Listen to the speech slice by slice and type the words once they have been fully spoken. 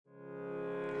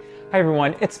Hi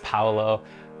everyone, it's Paolo.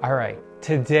 All right,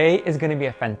 today is gonna be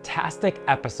a fantastic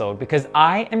episode because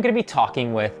I am gonna be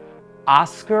talking with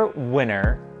Oscar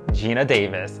winner, Geena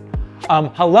Davis.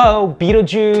 Hello,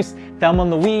 Beetlejuice, Thelma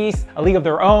and Louise, A League of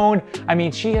Their Own. I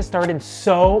mean, she has starred in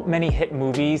so many hit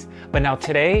movies, but now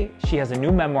today she has a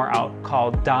new memoir out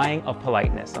called Dying of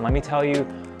Politeness. And let me tell you,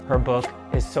 her book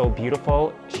is so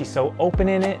beautiful. She's so open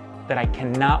in it that I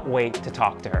cannot wait to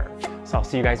talk to her. So I'll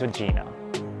see you guys with Geena.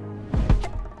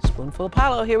 Spoonful of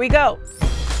Apollo, here we go.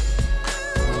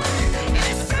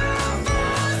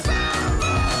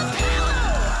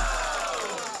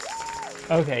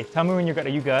 Okay, tell me when you're good. Are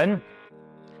you good?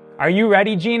 Are you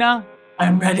ready, Geena?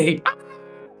 I'm ready.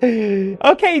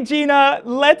 Okay, Geena,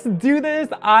 let's do this.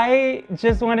 I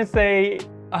just want to say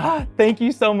thank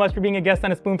you so much for being a guest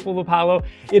on A Spoonful of Apollo.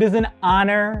 It is an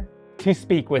honor to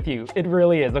speak with you. It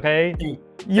really is, okay?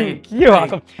 You're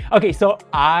welcome. Okay, so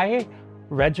I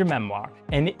read your memoir,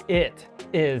 and it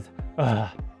is,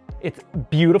 it's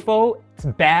beautiful, it's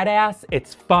badass,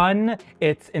 it's fun,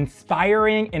 it's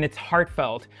inspiring, and it's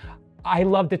heartfelt. I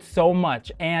loved it so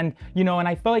much. And, you know, and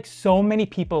I feel like so many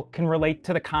people can relate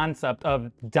to the concept of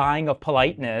dying of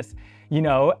politeness, you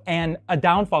know, and a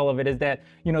downfall of it is that,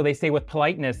 you know, they say with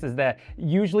politeness is that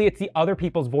usually it's the other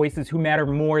people's voices who matter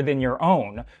more than your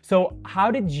own. So how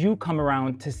did you come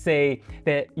around to say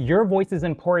that your voice is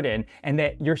important and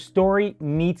that your story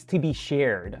needs to be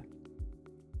shared?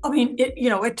 I mean,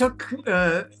 it took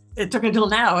until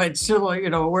now. It's still,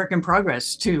 a work in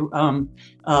progress to,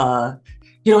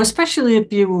 especially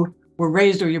if you were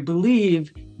raised or you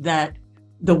believe that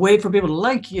the way for people to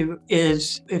like you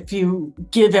is if you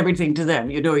give everything to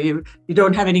them. You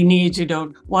don't have any needs, you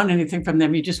don't want anything from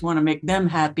them, you just want to make them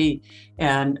happy.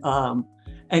 And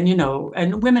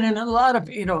women and a lot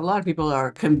of people are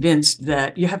convinced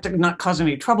that you have to not cause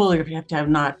any trouble, or you have to have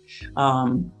not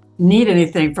need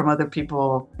anything from other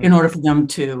people in order for them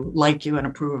to like you and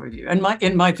approve of you. And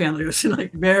in my family, it was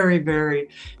like very, very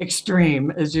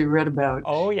extreme, as you read about.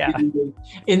 Oh yeah.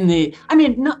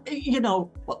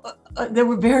 They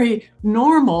were very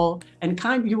normal and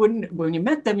kind. You wouldn't, when you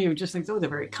met them, you would just think, oh, they're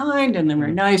very kind and they're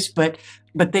very nice. But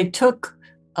they took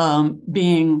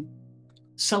being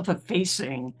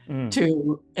self-effacing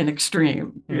to an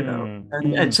extreme,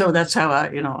 and so that's how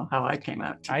I came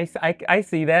out. I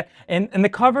see that, and the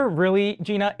cover really,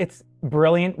 Geena, it's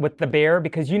brilliant with the bear,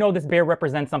 because this bear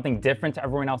represents something different to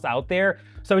everyone else out there.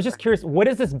 So I was just curious, what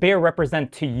does this bear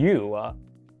represent to you?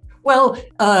 Well,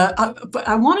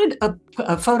 I wanted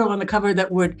a photo on the cover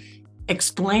that would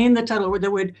explain the title,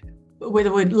 that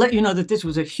would let you know that this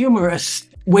was a humorous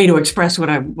way to express what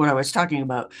I was talking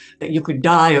about, that you could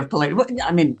die of polite.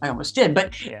 I mean, I almost did,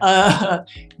 but yeah.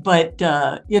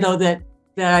 That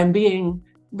I'm being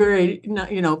very,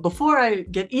 before I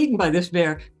get eaten by this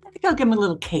bear, I think I'll give him a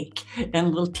little cake and a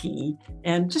little tea,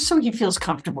 and just so he feels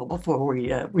comfortable before we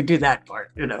do that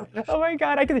part, Oh my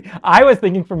God, I was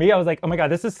thinking for me, I was like, oh my God,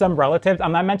 this is some relatives.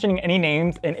 I'm not mentioning any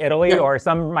names in Italy or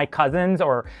some of my cousins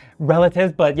or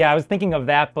relatives, but yeah, I was thinking of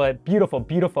that. But beautiful,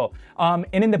 beautiful. And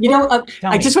in the book,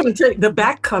 I just want to tell you, the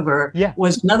back cover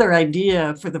was another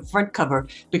idea for the front cover,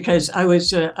 because I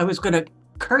was going to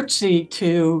curtsy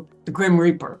to the Grim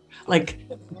Reaper, like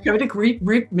going to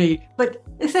reap me, but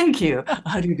thank you.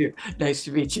 How do you do? Nice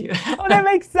to meet you. Oh, that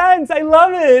makes sense. I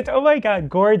love it. Oh my God,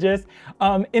 gorgeous.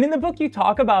 And in the book, you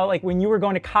talk about like when you were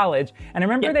going to college, and I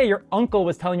remember that your uncle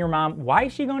was telling your mom, why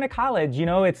is she going to college?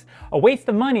 It's a waste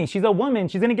of money. She's a woman.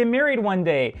 She's going to get married one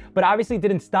day. But obviously it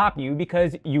didn't stop you,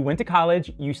 because you went to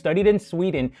college, you studied in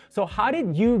Sweden. So how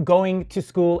did you going to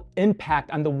school impact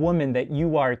on the woman that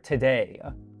you are today?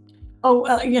 Oh,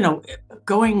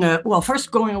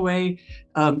 first going away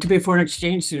to be a foreign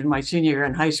exchange student my senior year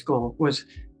in high school was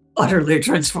utterly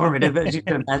transformative, as you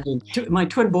can imagine. My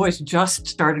twin boys just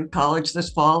started college this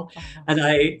fall, and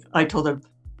I told them,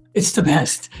 it's the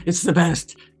best. It's the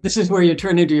best. This is where you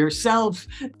turn into yourself.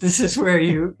 This is where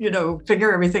you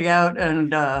figure everything out,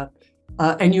 and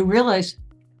you realize,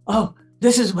 oh,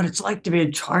 this is what it's like to be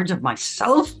in charge of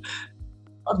myself.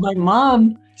 My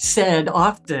mom said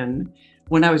often,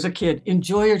 when I was a kid,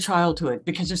 enjoy your childhood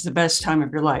because it's the best time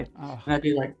of your life. Oh. And I'd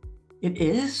be like, it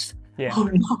is? Yeah. Oh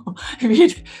no, I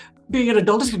mean, being an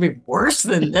adult is gonna be worse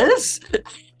than this?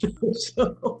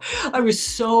 So I was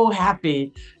so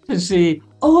happy to see,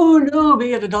 oh no,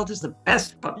 being an adult is the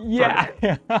best part. Yeah.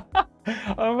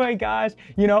 Oh my gosh.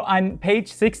 On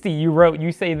page 60,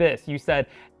 you say this, you said,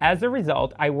 as a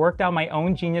result, I worked out my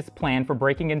own genius plan for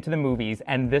breaking into the movies,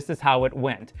 and this is how it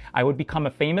went. I would become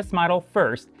a famous model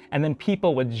first, and then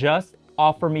people would just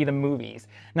offer me the movies.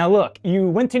 Now look, you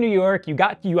went to New York, you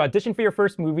auditioned for your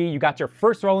first movie, you got your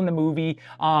first role in the movie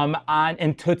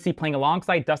in Tootsie playing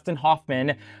alongside Dustin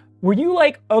Hoffman. Were you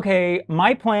like, okay,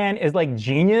 my plan is like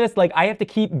genius, like I have to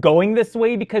keep going this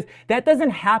way? Because that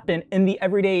doesn't happen in the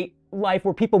everyday life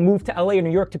where people move to LA or New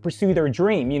York to pursue their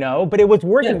dream, you know, but it was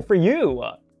working for you.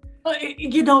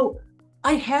 You know,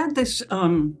 I had this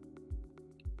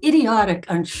idiotic,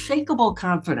 unshakable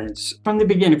confidence from the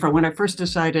beginning, from when I first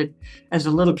decided as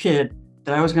a little kid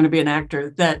that I was going to be an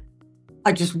actor, that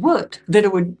I just would, that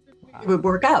it would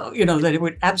work out, you know, that it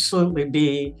would absolutely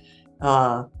be,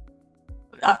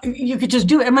 you could just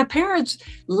do it. And my parents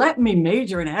let me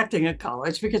major in acting at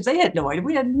college because they had no idea.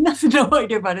 We had no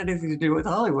idea about anything to do with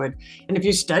Hollywood. And if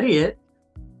you study it,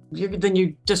 then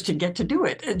you just to get to do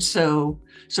it. And so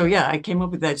yeah, I came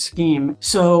up with that scheme.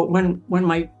 So when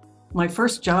my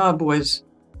first job was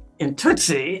in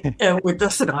Tootsie with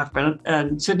Dustin Hoffman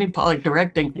and Sidney Pollack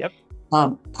directing,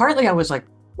 partly I was like,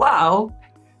 wow.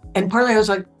 And partly I was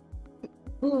like,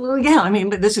 well, yeah, I mean,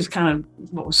 but this is kind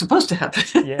of what was supposed to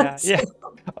happen. Yeah, yeah.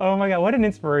 Oh my God, what an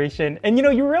inspiration. And you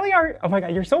know, you really are, oh my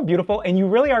God, you're so beautiful and you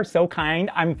really are so kind.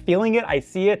 I'm feeling it, I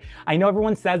see it. I know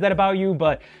everyone says that about you,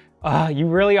 but you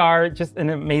really are just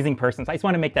an amazing person. So I just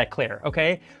want to make that clear,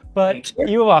 okay? But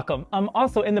you're welcome.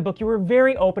 Also in the book, you were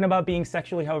very open about being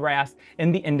sexually harassed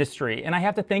in the industry. And I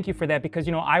have to thank you for that because,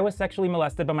 you know, I was sexually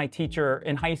molested by my teacher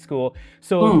in high school.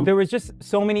 So there was just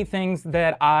so many things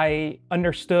that I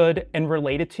understood and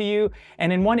related to you.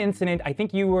 And in one incident, I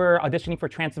think you were auditioning for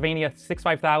Transylvania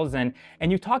 65000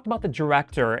 and you talked about the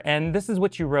director. And this is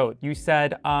what you wrote. You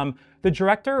said, the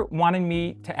director wanted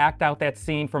me to act out that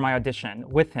scene for my audition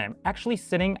with him, actually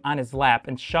sitting on his lap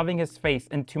and shoving his face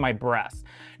into my breast.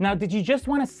 Now, did you just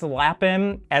want to slap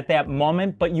him at that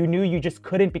moment, but you knew you just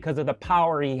couldn't because of the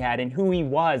power he had and who he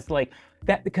was? Like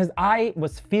that, because I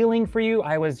was feeling for you.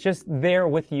 I was just there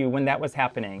with you when that was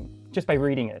happening, just by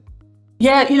reading it.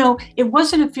 Yeah, you know, it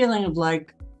wasn't a feeling of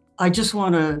like, I just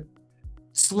want to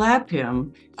slap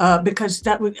him because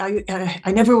that would,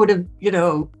 I never would have, you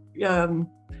know,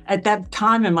 at that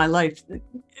time in my life,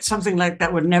 something like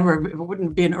that would never, it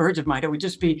wouldn't be an urge of mine. It would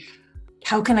just be,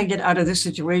 how can I get out of this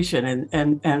situation?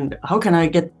 And how can I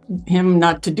get him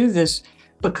not to do this?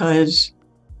 Because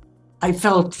I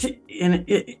felt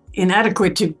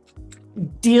inadequate to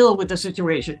deal with the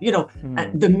situation. You know,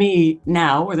 the me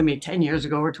now, or the me 10 years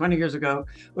ago or 20 years ago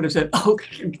would have said, oh,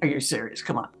 are you serious?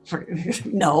 Come on.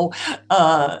 No.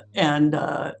 And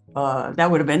that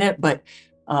would have been it. But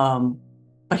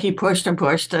he pushed and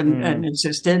pushed and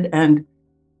insisted, and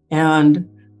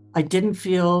I didn't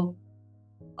feel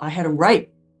I had a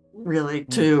right really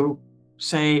to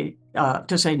say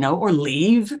no or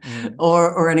leave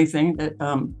or anything. That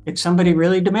if somebody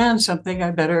really demands something,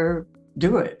 I better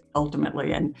do it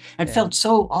ultimately. And I felt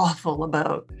so awful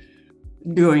about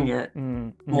doing it.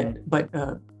 But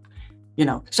you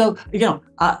know, so you know,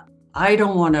 I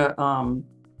don't want to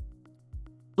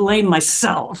blame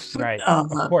myself. Right. Of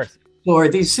course. For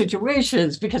these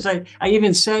situations, because I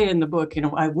even say in the book, you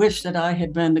know, I wish that I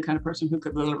had been the kind of person who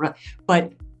could,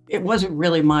 but it wasn't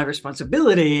really my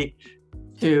responsibility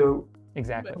to,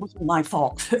 it wasn't my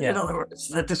fault, in other words,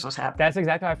 that this was happening. That's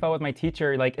exactly how I felt with my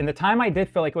teacher. Like in the time I did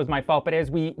feel like it was my fault, but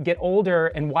as we get older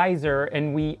and wiser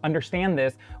and we understand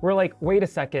this, we're like, wait a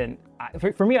second.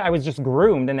 For me, I was just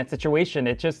groomed in that situation.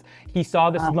 It just, he saw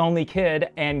this lonely kid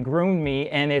and groomed me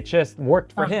and it just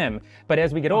worked for him. But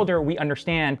as we get older, we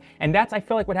understand. And that's, I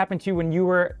feel like what happened to you when you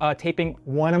were taping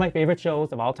one of my favorite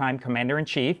shows of all time,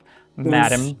 Commander-in-Chief,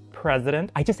 Madam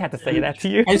President. I just had to say that to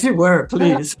you. As you were,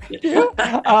 please.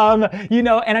 You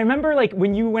know, and I remember like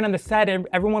when you went on the set and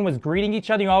everyone was greeting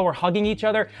each other, you all were hugging each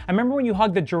other. I remember when you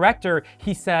hugged the director,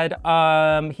 he said,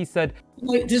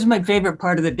 this is my favorite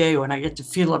part of the day when I get to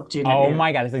feel up to you. Oh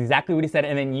my God, that's exactly what he said.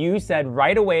 And then you said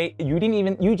right away,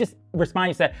 you just responded,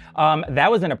 you said, that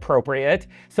was inappropriate.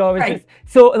 So I was just,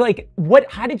 so like,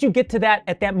 how did you get to that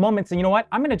at that moment? So you know what,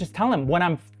 I'm gonna just tell him what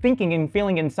I'm thinking and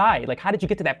feeling inside. Like, how did you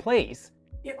get to that place?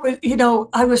 It was, you know,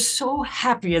 I was so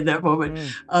happy in that moment.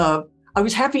 I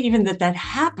was happy even that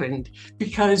happened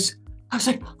because I was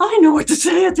like, I know what to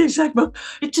say at the exact moment.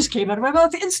 It just came out of my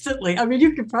mouth instantly. I mean,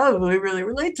 you could probably really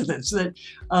relate to this. That,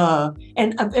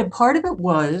 and part of it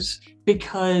was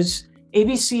because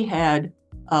ABC had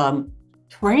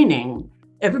training.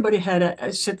 Everybody had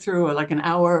to sit through like an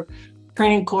hour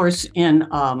training course in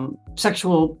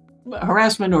sexual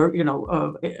harassment or, you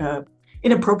know,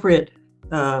 inappropriate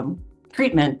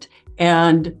treatment.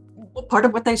 And part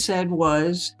of what they said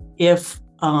was, if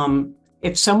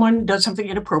someone does something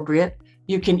inappropriate,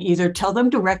 you can either tell them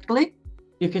directly,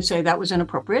 you could say that was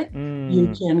inappropriate,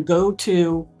 you can go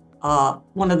to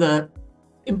one of the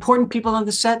important people on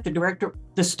the set, the director,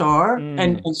 the star,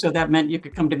 and so that meant you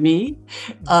could come to me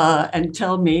and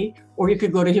tell me, or you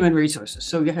could go to human resources.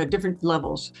 So you had different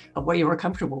levels of what you were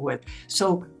comfortable with.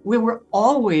 So we were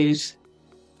always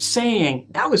saying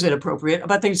that was inappropriate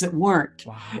about things that weren't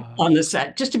on the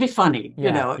set, just to be funny.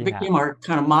 It became our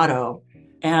kind of motto.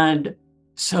 And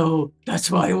so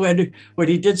that's why when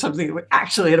he did something that was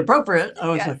actually inappropriate, I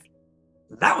was like,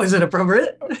 that was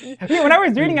inappropriate. Yeah, when I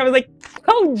was reading, I was like,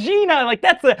 oh, Geena, like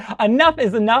enough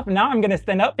is enough. Now I'm going to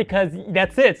stand up because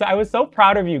that's it. So I was so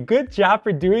proud of you. Good job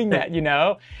for doing that,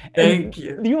 Thank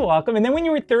you. You're welcome. And then when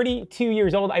you were 32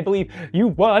 years old, I believe you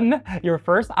won your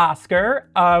first Oscar,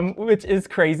 which is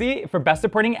crazy, for Best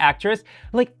Supporting Actress.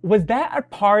 Like, was that a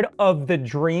part of the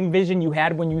dream vision you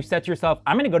had when you said to yourself,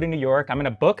 I'm going to go to New York, I'm going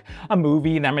to book a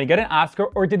movie, and I'm going to get an Oscar?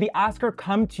 Or did the Oscar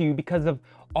come to you because of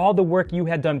all the work you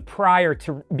had done prior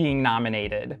to being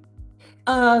nominated?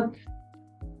 I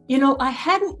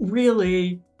hadn't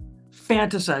really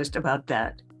fantasized about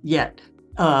that yet.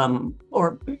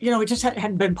 It just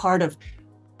hadn't been part of,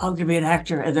 I'll give you an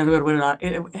actor, and then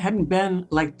it hadn't been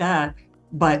like that,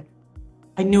 but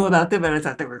I knew about them and I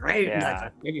thought they were great. Yeah. And I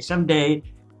thought maybe someday.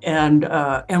 And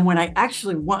when I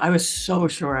actually won, I was so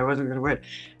sure I wasn't going to win.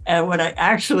 And when I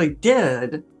actually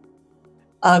did,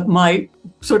 my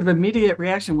sort of immediate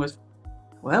reaction was,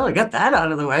 well, I got that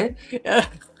out of the way.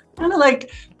 Kind of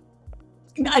like,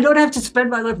 I don't have to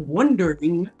spend my life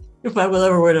wondering if I will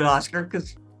ever win an Oscar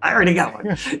because I already got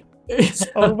one.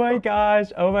 Oh my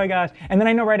gosh. And then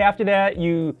I know right after that,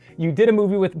 you did a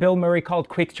movie with Bill Murray called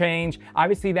Quick Change.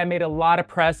 Obviously that made a lot of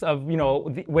press of,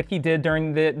 what he did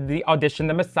during the audition,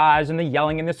 the massage and the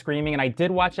yelling and the screaming. And I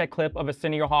did watch that clip of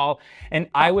Arsenio Hall. And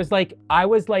I was like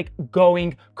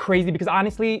going crazy because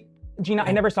honestly, Geena,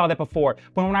 I never saw that before.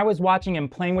 But when I was watching him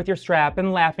playing with your strap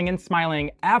and laughing and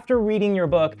smiling after reading your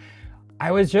book,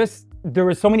 there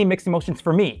was so many mixed emotions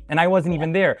for me, and I wasn't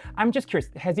even there. I'm just curious,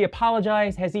 has he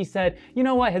apologized? Has he said, you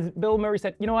know what? Has Bill Murray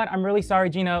said, you know what? I'm really sorry,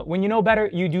 Geena. When you know better,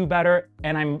 you do better,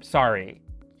 and I'm sorry.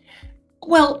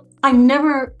 Well, I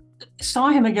never saw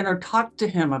him again or talked to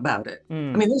him about it. I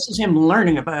mean, this is him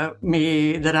learning about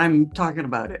me that I'm talking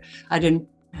about it. I didn't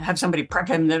have somebody prep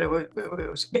him that it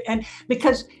was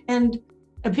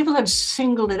and people have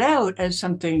singled it out as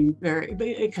something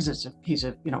because he's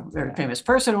a very famous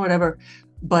person or whatever.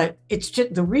 But it's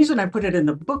just the reason I put it in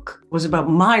the book was about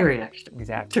my reaction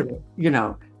to it.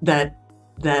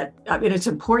 That I mean, it's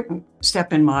an important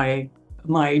step in my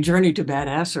journey to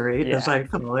badassery, as I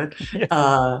call it,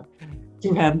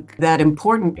 to have that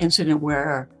important incident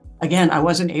where, again, I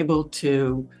wasn't able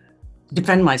to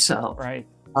defend myself, right?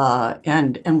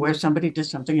 And where somebody did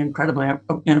something incredibly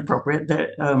inappropriate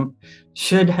that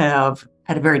should have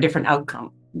had a very different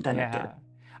outcome than it did.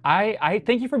 I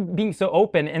thank you for being so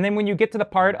open. And then when you get to the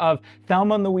part of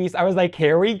Thelma and Louise, I was like,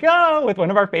 here we go with one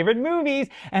of our favorite movies.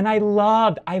 And I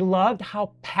loved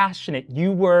how passionate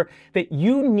you were that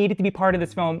you needed to be part of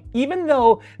this film, even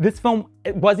though this film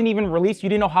wasn't even released. You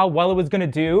didn't know how well it was going to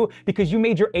do because you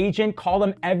made your agent call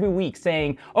them every week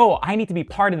saying, oh, I need to be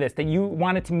part of this, that you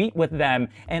wanted to meet with them.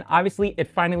 And obviously it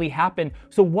finally happened.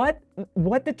 So what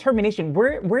determination,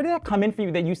 where did that come in for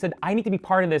you that you said, I need to be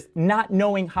part of this, not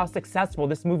knowing how successful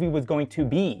this movie was going to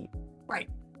be? Right.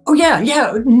 Oh,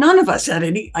 yeah. None of us had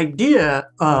any idea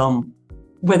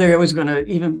whether it was going to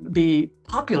even be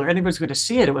popular. Anybody's going to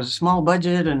see it. It was a small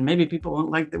budget and maybe people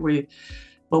won't like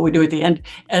what we do at the end.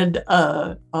 And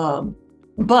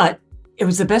but it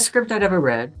was the best script I'd ever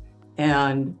read.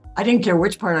 And I didn't care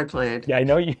which part I played. Yeah, I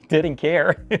know you didn't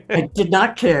care. I did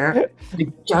not care. I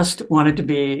just wanted to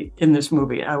be in this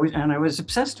movie. I was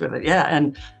obsessed with it. Yeah,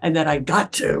 and that I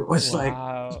got to was like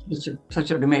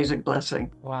such an amazing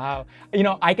blessing. Wow.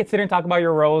 I could sit here and talk about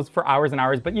your roles for hours and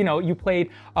hours, but you played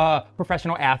a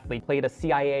professional athlete, played a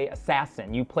CIA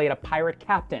assassin, you played a pirate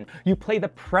captain, you played the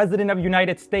president of the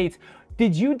United States.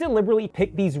 Did you deliberately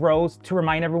pick these roles to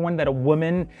remind everyone that a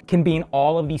woman can be in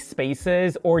all of these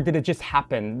spaces, or did it just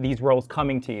happen, these roles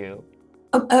coming to you?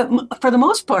 For the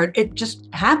most part, it just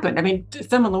happened. I mean,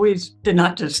 Thelma and Louise did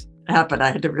not just happen.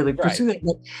 I had to really pursue it.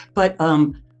 But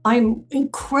I'm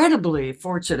incredibly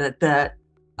fortunate that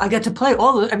I get to play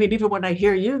all the, I mean, even when I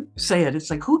hear you say it,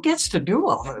 it's like, who gets to do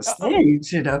all those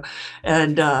things,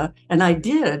 And I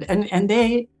did. And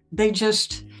they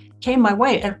just came my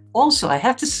way. And also, I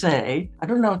have to say, I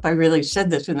don't know if I really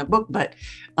said this in the book, but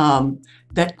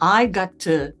that I got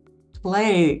to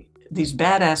play these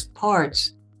badass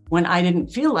parts when I didn't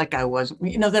feel like I was,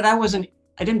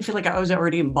 I didn't feel like I was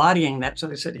already embodying that. So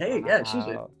they said, hey, yeah, she's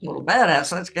a little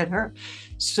badass, let's get her.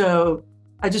 So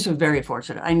I just was very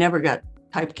fortunate. I never got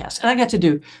typecast. And I got to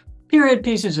do period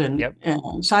pieces and, Yep.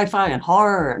 and sci-fi and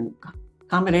horror and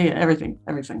comedy and everything.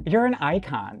 You're an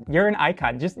icon. You're an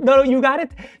icon. Just no, you got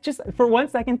it. Just for 1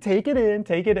 second, take it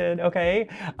in, okay?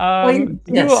 Yes,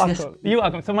 You're welcome. yes. You're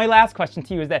welcome. So my last question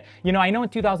to you is that, you know, I know in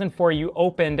 2004 you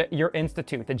opened your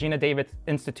institute, the Geena Davis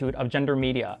Institute of Gender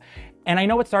Media. And I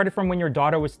know it started from when your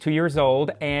daughter was 2 years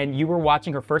old and you were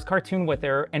watching her first cartoon with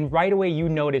her, and right away you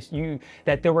noticed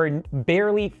that there were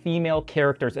barely female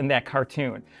characters in that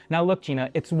cartoon. Now look,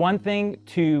 Geena, it's one thing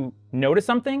to notice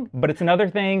something, but it's another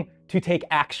thing to take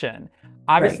action.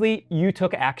 Obviously, you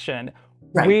took action.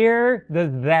 Right. Where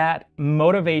does that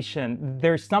motivation,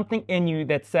 there's something in you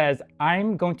that says,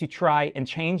 I'm going to try and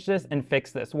change this and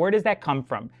fix this. Where does that come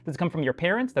from? Does it come from your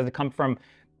parents? Does it come from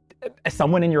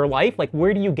someone in your life? Like,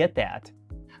 where do you get that?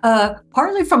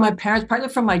 Partly from my parents, partly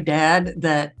from my dad,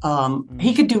 that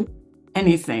he could do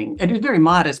anything. And he was very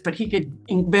modest, but he could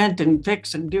invent and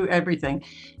fix and do everything.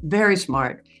 Very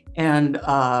smart. And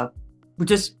we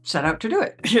just set out to do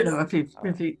it, you know, if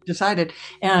he decided.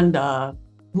 And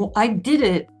I did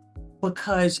it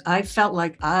because I felt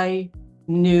like I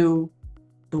knew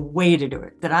the way to do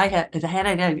it, that I had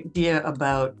an idea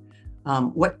about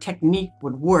what technique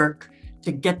would work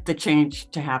to get the change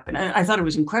to happen. I thought it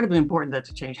was incredibly important that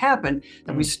the change happened,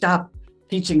 that we stop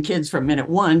teaching kids from minute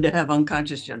one to have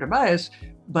unconscious gender bias.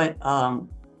 But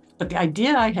the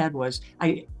idea I had was,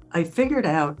 I figured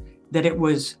out that it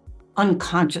was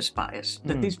unconscious bias,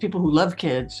 that these people who love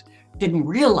kids didn't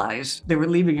realize they were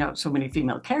leaving out so many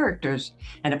female characters.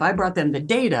 And if I brought them the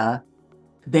data,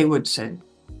 they would say,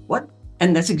 what?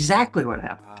 And that's exactly what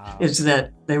happened. Wow. Is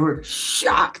that they were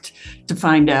shocked to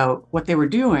find out what they were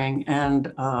doing.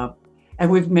 And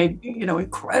we've made, you know,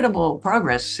 incredible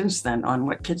progress since then on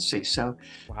what kids see. So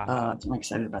wow. I'm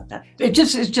excited about that. It's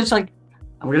just like,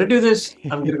 I'm going to do this.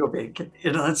 I'm going to go big.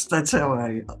 You know, that's how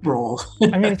I roll.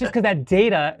 I mean, it's just because that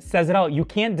data says it all. You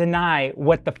can't deny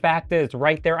what the fact is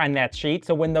right there on that sheet.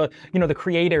 So when the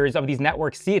creators of these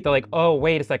networks see it, they're like, oh,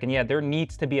 wait a second. Yeah, there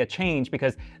needs to be a change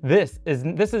because this is,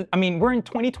 I mean, we're in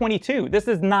 2022. This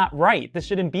is not right. This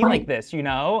shouldn't be like this, you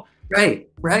know? Right,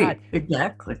 God.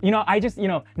 Exactly. You know, I just,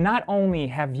 not only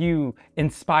have you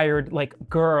inspired like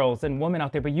girls and women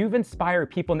out there, but you've inspired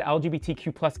people in the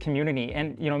LGBTQ plus community.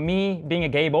 And, me being a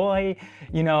gay boy,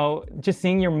 just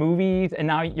seeing your movies and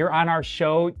now you're on our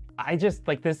show, I just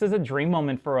this is a dream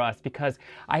moment for us because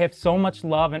I have so much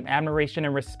love and admiration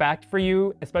and respect for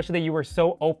you, especially that you were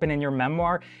so open in your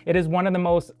memoir. It is one of the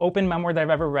most open memoirs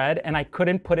I've ever read and I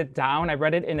couldn't put it down. I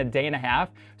read it in a day and a half.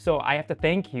 So I have to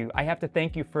thank you. I have to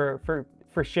thank you for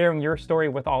sharing your story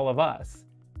with all of us.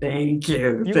 Thank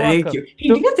you. You're Thank welcome.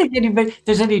 you. Do you think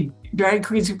there's any drag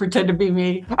queens who pretend to be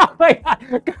me? Oh my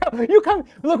God. Girl, you come,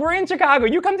 look, we're in Chicago.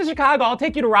 You come to Chicago, I'll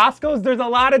take you to Roscoe's. There's a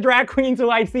lot of drag queens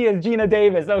who I see as Geena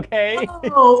Davis, okay?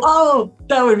 Oh,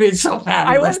 that would be so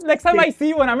fabulous. Next time I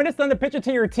see one, I'm gonna send a picture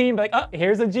to your team, like, oh,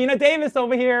 here's a Geena Davis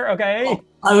over here, okay? Oh,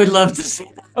 I would love to see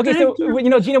that. Okay, so,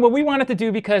 Geena, what we wanted to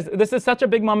do, because this is such a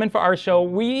big moment for our show,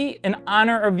 we, in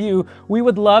honor of you, we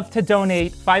would love to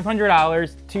donate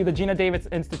 $500 to the Geena Davis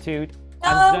Institute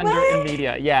on Gender and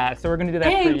Media. Yeah, so we're gonna do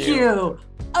that for you. Thank you.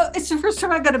 Oh, it's the first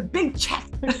time I got a big check.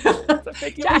 It's a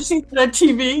big check. I've seen it on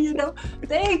TV,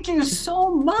 Thank you so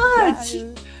much.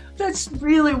 Yeah. That's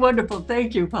really wonderful.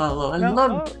 Thank you, Paulo. I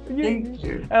love it. Thank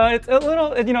you. It's a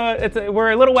little,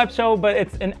 we're a little web show, but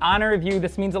it's in honor of you.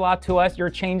 This means a lot to us. You're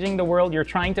changing the world. You're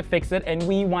trying to fix it, and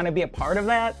we want to be a part of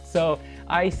that. So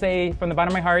I say from the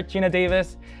bottom of my heart, Geena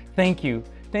Davis, thank you.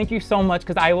 Thank you so much,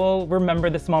 because I will remember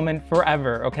this moment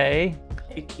forever, okay?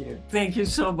 Thank you. Thank you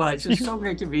so much. It's so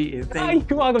great to meet you. Thank you.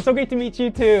 You're welcome. So great to meet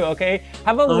you too, okay?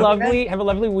 Have a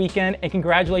lovely weekend, and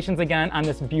congratulations again on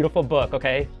this beautiful book,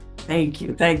 okay? Thank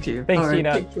you. Thank you. Thanks,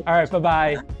 Geena. All right,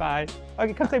 bye-bye. Bye.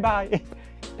 Okay, come say bye.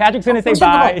 Patrick's gonna say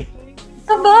bye.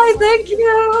 Bye, thank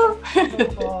you.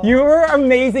 You're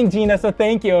amazing, Geena, so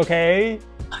thank you, okay?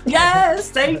 Yes,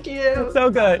 thank you. So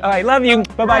good. All right, love you.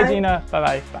 Bye-bye, Geena.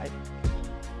 Bye-bye. Bye.